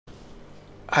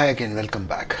Hi again, welcome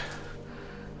back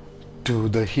to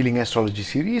the Healing Astrology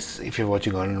series. If you're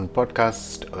watching on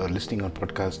podcast or listening on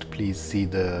podcast, please see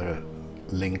the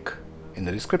link in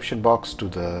the description box to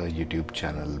the YouTube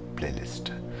channel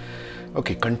playlist.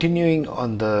 Okay, continuing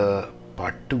on the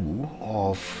part 2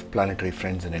 of planetary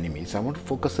friends and enemies, I want to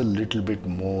focus a little bit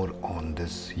more on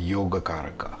this Yoga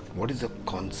Karaka. What is the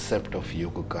concept of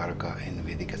Yoga Karaka in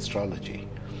Vedic astrology?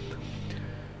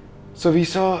 So we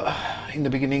saw in the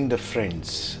beginning the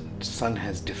friends. Sun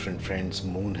has different friends,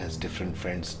 moon has different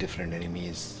friends, different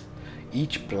enemies.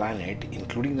 Each planet,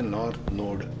 including the north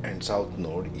node and south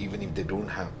node, even if they don't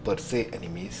have per se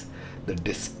enemies, the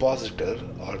dispositor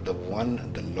or the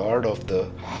lord of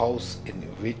the house in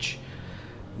which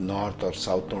north or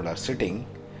south node are sitting,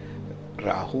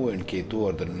 Rahu and Ketu,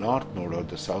 or the north node or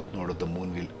the south node of the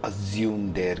moon, will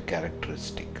assume their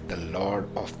characteristic, the lord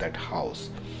of that house.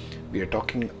 We are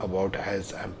talking about,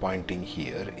 as I'm pointing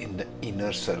here, in the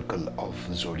inner circle of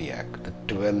zodiac, the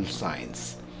 12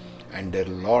 signs, and their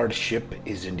lordship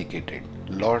is indicated,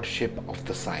 lordship of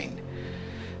the sign.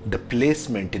 The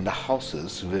placement in the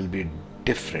houses will be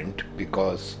different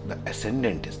because the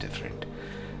ascendant is different.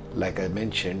 Like I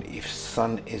mentioned, if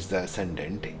Sun is the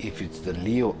ascendant, if it's the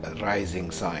Leo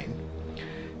rising sign,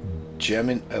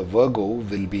 Virgo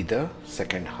will be the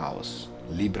second house,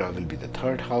 Libra will be the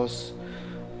third house,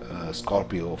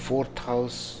 Scorpio 4th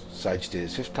house,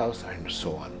 Sagittarius 5th house, and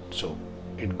so on. So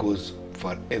it goes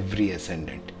for every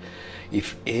ascendant.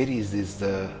 If Aries is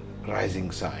the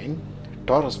rising sign,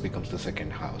 Taurus becomes the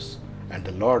second house, and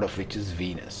the lord of which is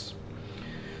Venus.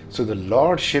 So the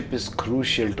lordship is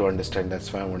crucial to understand.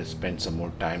 That's why I want to spend some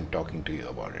more time talking to you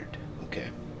about it. Okay.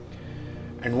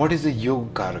 And what is the Yoga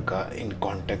Karaka in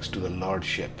context to the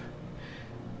lordship?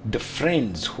 The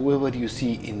friends, whoever you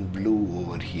see in blue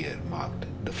over here marked,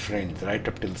 the friends right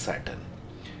up till Saturn,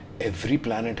 every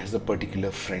planet has a particular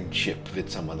friendship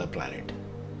with some other planet.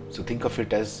 So think of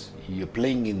it as you're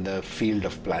playing in the field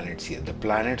of planets here. The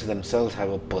planets themselves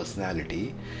have a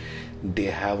personality, they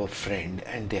have a friend,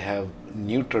 and they have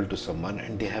neutral to someone,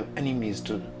 and they have enemies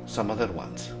to some other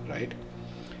ones, right?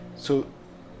 So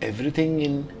everything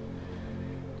in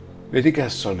Vedic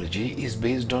astrology is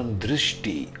based on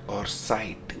drishti or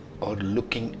sight or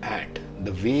looking at.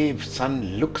 The way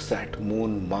Sun looks at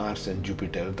Moon, Mars, and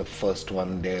Jupiter, the first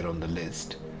one there on the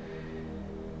list,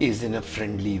 is in a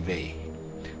friendly way.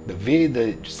 The way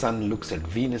the Sun looks at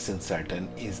Venus and Saturn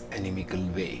is inimical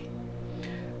way.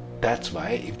 That's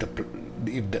why if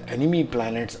the enemy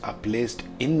planets are placed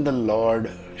in the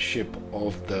lordship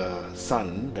of the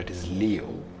Sun, that is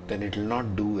Leo, then it will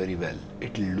not do very well.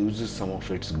 It loses some of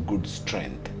its good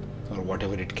strength or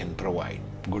whatever it can provide,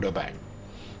 good or bad.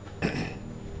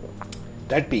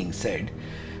 That being said,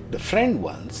 the friend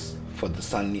ones, for the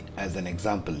Sun as an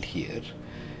example here,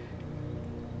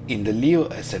 in the Leo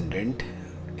ascendant,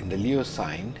 in the Leo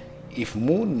sign, if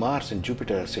Moon, Mars, and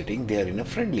Jupiter are sitting, they are in a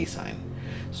friendly sign.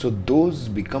 So those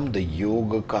become the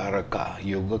Yoga Karaka.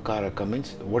 Yoga Karaka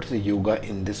means, what is the yoga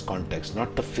in this context?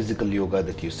 Not the physical yoga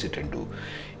that you sit and do.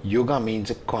 Yoga means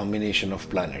a combination of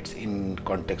planets in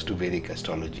context to Vedic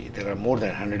astrology. There are more than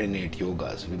 108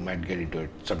 yogas. We might get into it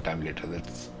sometime later.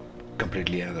 That's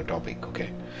completely another topic, okay?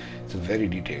 It's very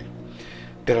detailed.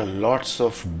 There are lots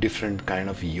of different kind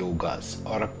of yogas,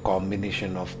 or a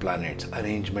combination of planets,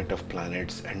 arrangement of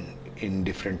planets, and in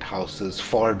different houses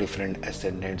for different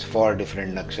ascendants, for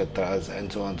different nakshatras,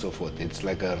 and so on and so forth. It's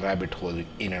like a rabbit hole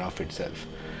in and of itself.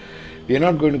 We are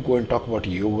not going to go and talk about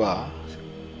yoga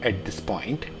at this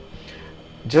point.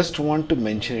 Just want to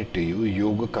mention it to you.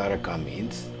 Yoga Karaka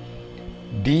means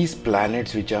these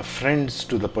planets which are friends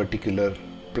to the particular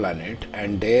planet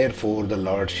and therefore the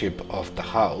lordship of the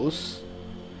house,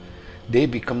 they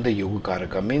become the Yoga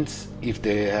Karaka. Means if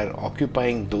they are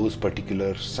occupying those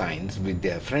particular signs with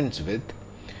their friends with,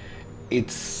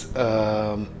 it's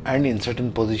and in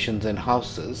certain positions and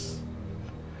houses,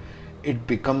 it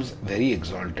becomes very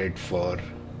exalted for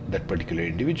that particular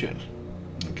individual.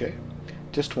 Okay,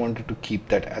 just wanted to keep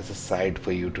that as a side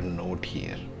for you to note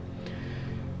here.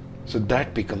 So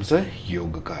that becomes a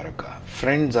Yoga Karaka.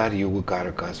 Friends are Yoga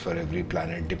Karakas for every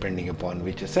planet, depending upon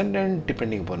which ascendant,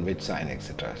 depending upon which sign,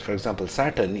 etc. For example,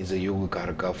 Saturn is a Yoga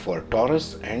Karaka for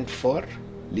Taurus and for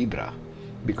Libra,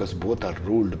 because both are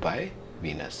ruled by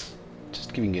Venus.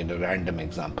 Just giving you a random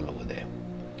example over there.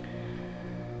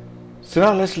 So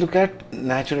now let's look at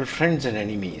natural friends and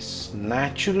enemies.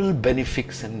 Natural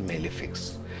benefics and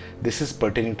malefics. This is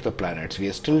pertaining to the planets. We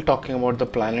are still talking about the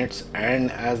planets,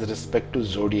 and as respect to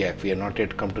zodiac, we are not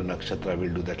yet come to nakshatra.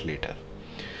 We'll do that later.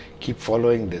 Keep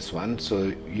following this one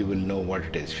so you will know what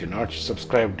it is. If you're not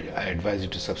subscribed, I advise you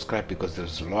to subscribe because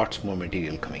there's lots more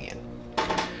material coming in.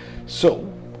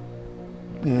 So,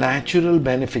 natural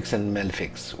benefics and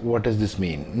malefics. What does this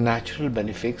mean? Natural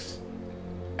benefics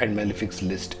and malefics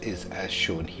list is as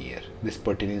shown here. This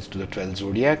pertains to the 12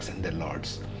 zodiacs and their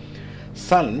lords.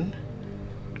 Sun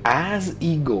as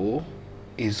ego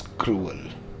is cruel.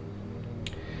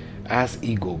 As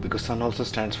ego, because sun also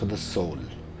stands for the soul.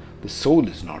 The soul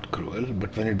is not cruel,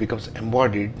 but when it becomes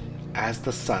embodied as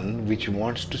the sun, which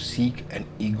wants to seek an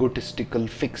egotistical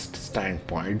fixed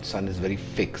standpoint, sun is very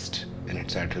fixed in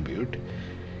its attribute,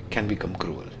 can become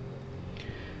cruel.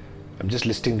 I'm just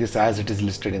listing this as it is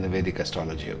listed in the Vedic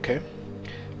astrology, okay?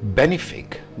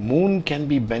 Benefic, moon can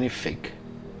be benefic,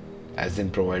 as in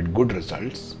provide good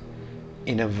results,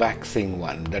 in a waxing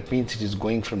one. That means it is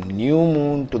going from new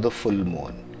moon to the full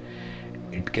moon.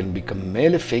 It can become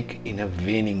malefic in a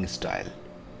waning style.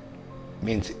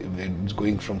 Means it's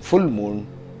going from full moon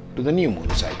to the new moon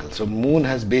cycle. So moon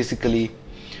has basically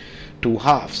two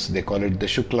halves. They call it the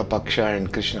Shukla Paksha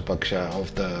and Krishna Paksha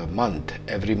of the month.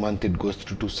 Every month it goes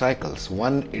through two cycles.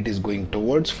 One, it is going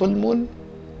towards full moon.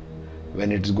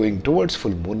 When it's going towards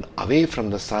full moon, away from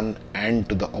the sun and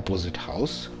to the opposite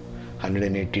house,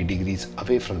 180 degrees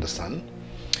away from the sun.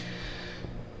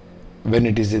 When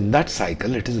it is in that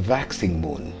cycle, it is waxing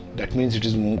moon. That means it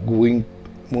is moving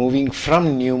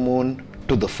from new moon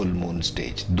to the full moon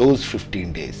stage. Those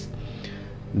 15 days.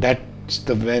 That's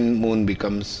the when moon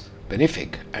becomes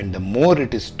benefic, and the more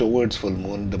it is towards full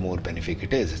moon, the more benefic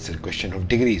it is. It's a question of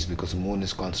degrees because moon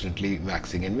is constantly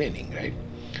waxing and waning, right?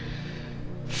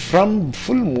 From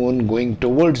full moon going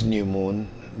towards new moon,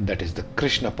 that is the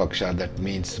Krishna Paksha. That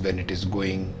means when it is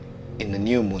going in the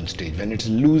new moon stage, when it's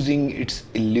losing its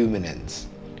illuminance.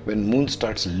 When moon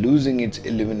starts losing its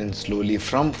illuminance slowly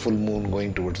from full moon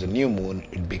going towards the new moon,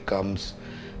 it becomes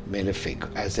malefic,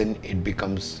 as in it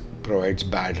provides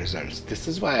bad results. This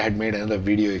is why I had made another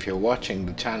video, if you're watching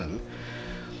the channel,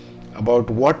 about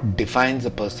what defines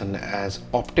a person as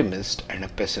optimist and a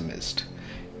pessimist.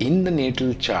 In the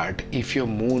natal chart, if your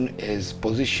moon is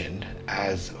positioned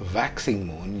as waxing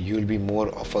moon, you'll be more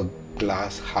of a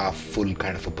glass half full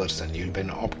kind of a person. You'll be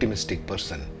an optimistic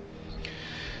person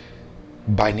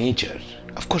by nature.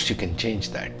 Of course, you can change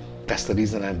that. That's the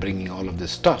reason I'm bringing all of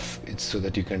this stuff. It's so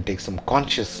that you can take some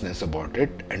consciousness about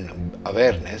it and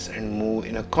awareness and move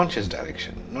in a conscious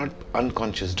direction, not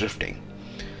unconscious drifting.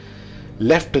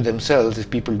 Left to themselves, if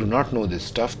people do not know this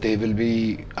stuff, they will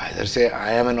be either say,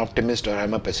 I am an optimist or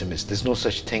I'm a pessimist. There's no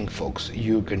such thing, folks.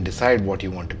 You can decide what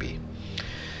you want to be.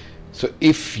 So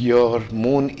if your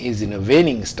moon is in a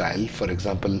waning style, for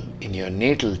example, in your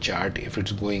natal chart, if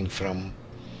it's going from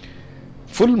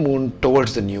full moon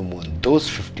towards the new moon, those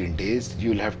 15 days,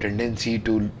 you'll have tendency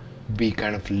to be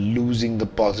kind of losing the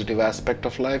positive aspect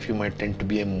of life. You might tend to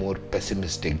be a more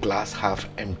pessimistic, glass half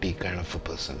empty kind of a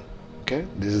person. Okay,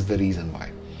 this is the reason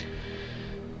why.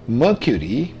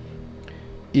 Mercury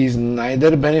is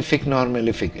neither benefic nor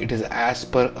malefic. It is as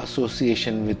per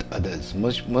association with others.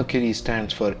 Mercury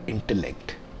stands for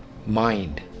intellect,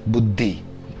 mind, buddhi.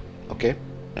 Okay,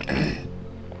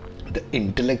 the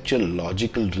intellectual,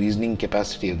 logical reasoning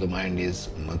capacity of the mind is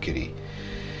Mercury,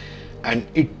 and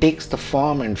it takes the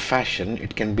form and fashion.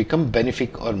 It can become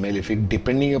benefic or malefic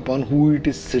depending upon who it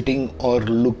is sitting or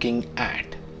looking at,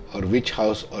 or which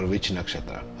house or which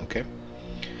nakshatra. Okay,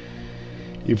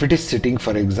 if it is sitting,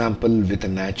 for example, with a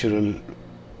natural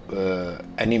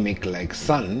anemic like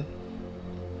sun,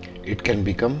 it can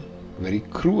become very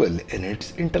cruel in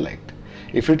its intellect.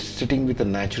 If it's sitting with a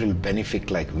natural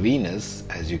benefic like Venus,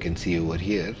 as you can see over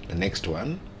here, the next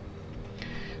one,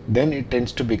 then it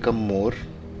tends to become more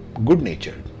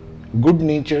good-natured.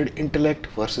 Good-natured intellect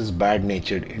versus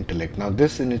bad-natured intellect. Now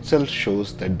this in itself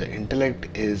shows that the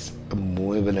intellect is a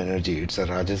movable energy. It's a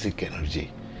rajasic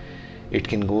energy. It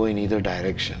can go in either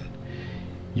direction.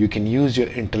 You can use your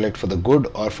intellect for the good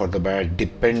or for the bad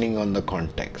depending on the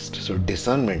context. So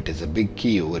discernment is a big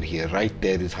key over here. Right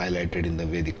there is highlighted in the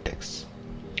Vedic texts.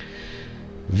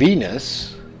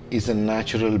 Venus is a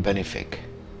natural benefic.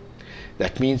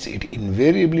 That means it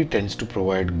invariably tends to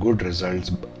provide good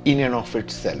results in and of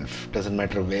itself. Doesn't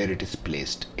matter where it is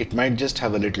placed. It might just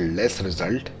have a little less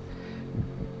result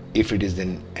if it is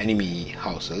in enemy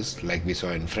houses, like we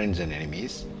saw in Friends and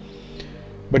Enemies.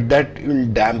 But that will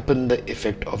dampen the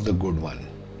effect of the good one.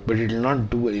 But it will not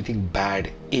do anything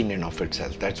bad in and of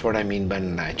itself. That's what I mean by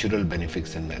natural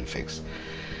benefics and malefics.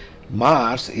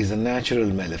 Mars is a natural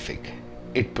malefic.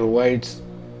 It provides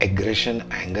aggression,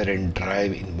 anger and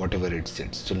drive in whatever it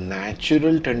sits. So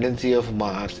natural tendency of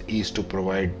Mars is to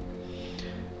provide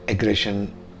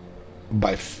aggression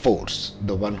by force,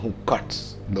 the one who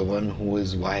cuts, the one who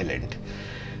is violent.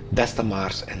 That's the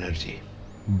Mars energy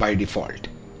by default.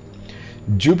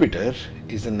 Jupiter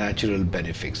is a natural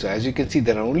benefic. So as you can see,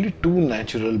 there are only two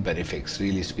natural benefics,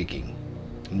 really speaking.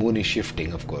 Moon is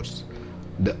shifting, of course.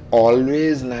 The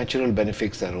always natural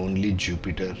benefics are only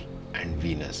Jupiter and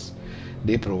Venus.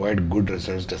 They provide good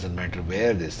results, doesn't matter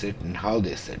where they sit and how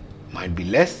they sit. Might be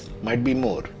less, might be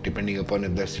more, depending upon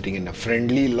if they're sitting in a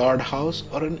friendly Lord house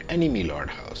or an enemy Lord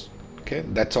house. Okay,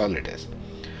 that's all it is.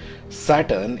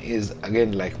 Saturn is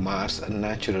again like Mars, a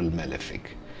natural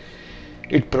malefic.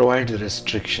 It provides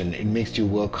restriction. It makes you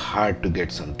work hard to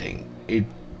get something. It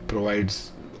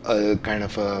provides a kind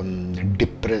of a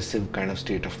depressive kind of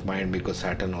state of mind, because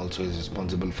Saturn also is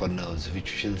responsible for nerves,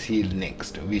 which we shall see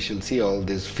next. We shall see all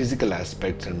these physical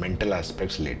aspects and mental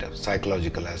aspects later,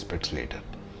 psychological aspects later.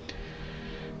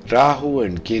 Rahu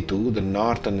and Ketu, the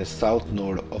north and the south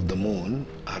node of the moon,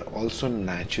 are also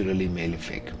naturally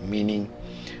malefic, meaning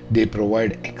they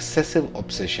provide excessive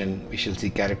obsession. We shall see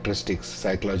characteristics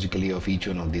psychologically of each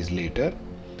one of these later.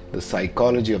 The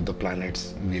psychology of the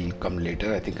planets will come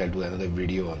later. I think I'll do another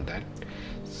video on that.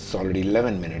 It's already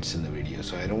 11 minutes in the video,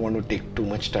 so I don't want to take too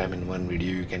much time in one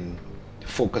video. You can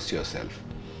focus yourself.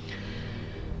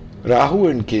 Rahu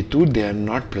and Ketu, they are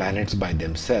not planets by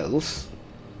themselves.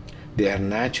 They are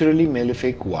naturally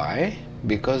malefic. Why?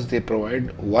 Because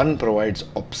one provides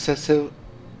obsessive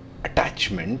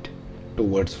attachment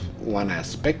towards one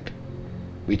aspect.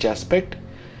 Which aspect?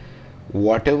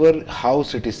 Whatever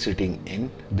house it is sitting in,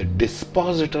 the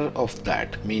dispositor of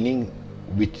that, meaning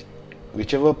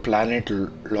whichever planet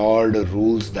lord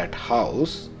rules that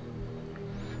house.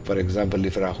 For example,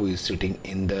 if Rahu is sitting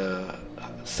in the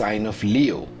sign of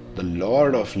Leo, the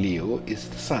lord of Leo is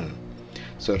the sun.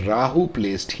 So Rahu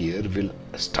placed here will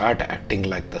start acting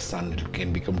like the sun. It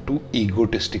can become too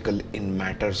egotistical in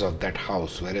matters of that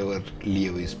house, wherever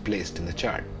Leo is placed in the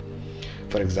chart.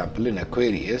 For example, in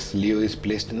Aquarius, Leo is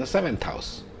placed in the 7th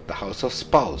house, the house of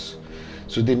spouse.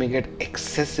 So they may get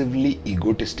excessively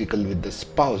egotistical with the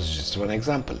spouse. Just one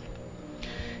example.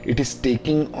 It is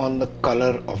taking on the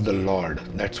color of the Lord.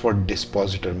 That's what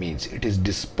dispositor means. It is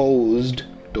disposed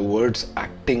towards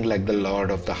acting like the lord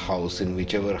of the house in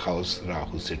whichever house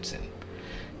Rahu sits in.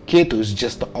 Ketu is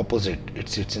just the opposite. It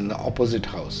sits in the opposite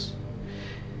house.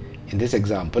 In this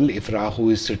example, if Rahu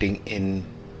is sitting in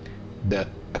the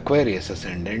Aquarius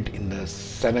ascendant in the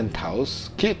 7th house,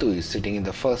 Ketu is sitting in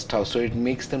the 1st house, so it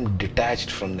makes them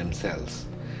detached from themselves.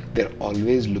 They're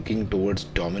always looking towards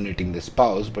dominating the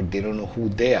spouse, but they don't know who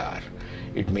they are.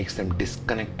 It makes them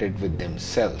disconnected with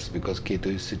themselves because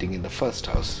Ketu is sitting in the 1st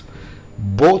house.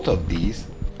 Both of these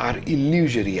are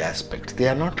illusory aspects. They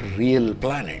are not real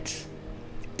planets.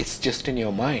 It's just in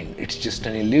your mind. It's just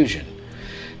an illusion.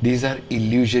 These are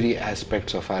illusory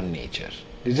aspects of our nature.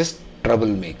 They're just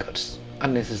troublemakers,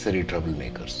 unnecessary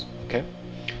troublemakers. Okay?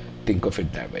 Think of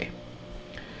it that way.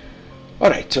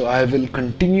 Alright, so I will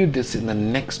continue this in the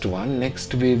next one.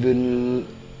 Next we will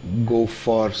go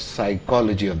for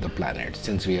psychology of the planet,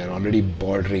 since we are already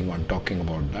bordering on talking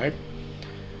about that.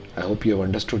 I hope you have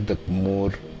understood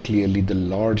more clearly the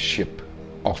lordship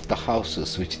of the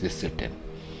houses which they sit in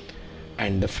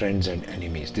and the friends and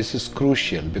enemies. This is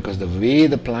crucial because the way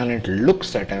the planet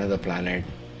looks at another planet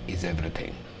is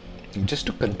everything. And just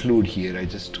to conclude here, I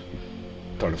just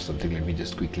thought of something. Let me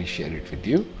just quickly share it with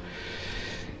you.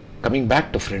 Coming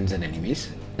back to friends and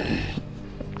enemies,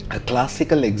 a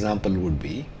classical example would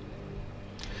be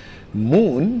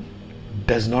Moon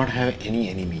does not have any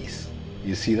enemies.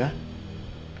 You see that?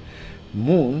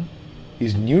 Moon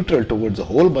is neutral towards a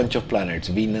whole bunch of planets,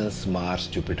 Venus, Mars,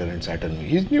 Jupiter and Saturn.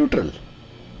 He is neutral.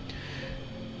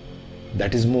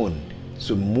 That is Moon.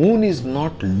 So Moon is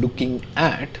not looking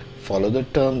at, follow the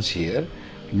terms here,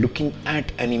 looking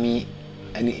at anybody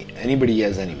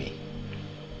as enemy.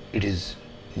 It is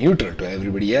neutral to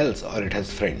everybody else, or it has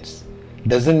friends.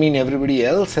 Doesn't mean everybody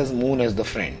else has Moon as the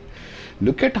friend.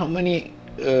 Look at how many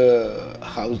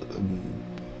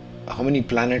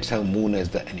planets have Moon as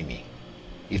the enemy.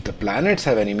 If the planets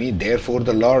have enemy, therefore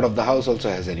the lord of the house also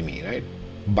has enemy, right?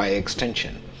 By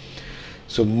extension.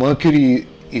 So Mercury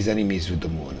is enemies with the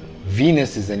Moon.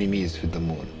 Venus is enemies with the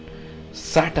Moon.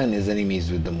 Saturn is enemies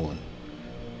with the Moon.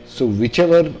 So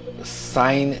whichever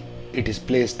sign it is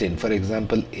placed in, for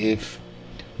example, if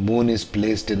Moon is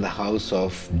placed in the house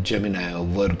of Gemini or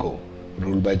Virgo,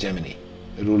 ruled by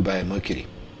Mercury,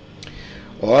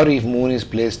 or if Moon is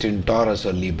placed in Taurus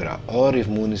or Libra, or if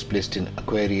Moon is placed in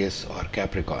Aquarius or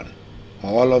Capricorn,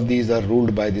 all of these are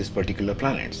ruled by these particular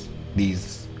planets.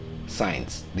 These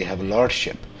signs, they have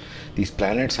lordship. These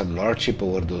planets have lordship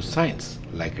over those signs,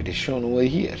 like it is shown over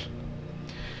here.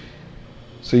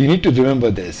 So you need to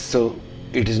remember this. So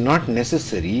it is not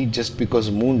necessary just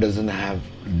because moon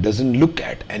doesn't look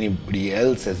at anybody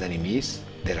else as enemies.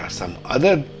 There are some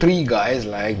other three guys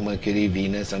like Mercury,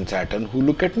 Venus and Saturn who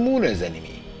look at moon as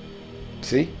enemy.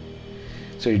 See?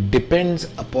 So it depends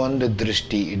upon the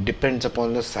drishti, it depends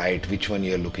upon the site which one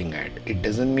you are looking at. It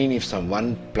doesn't mean if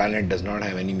one planet does not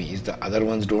have enemies, the other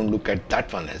ones don't look at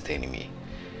that one as the enemy.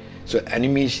 So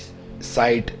enemy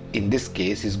site in this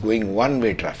case is going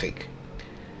one-way traffic.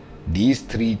 These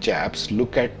three chaps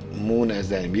look at moon as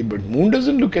the enemy, but moon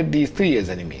doesn't look at these three as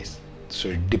enemies. So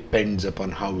it depends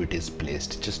upon how it is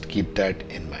placed. Just keep that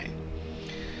in mind.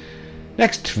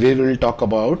 Next, we will talk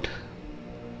about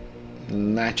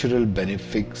natural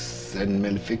benefics and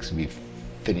malefics. We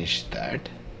finished that.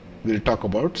 We'll talk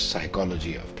about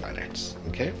psychology of planets.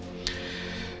 Okay.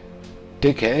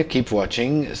 Take care. Keep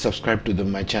watching. Subscribe to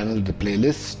my channel, the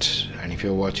playlist, and if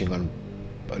you're watching on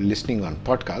listening on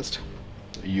podcast,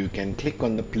 you can click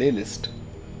on the playlist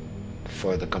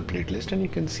for the complete list and you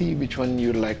can see which one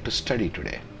you'd like to study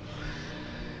today.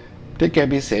 Take care,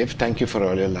 be safe. Thank you for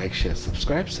all your likes, shares,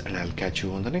 subscribes, and I'll catch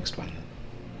you on the next one.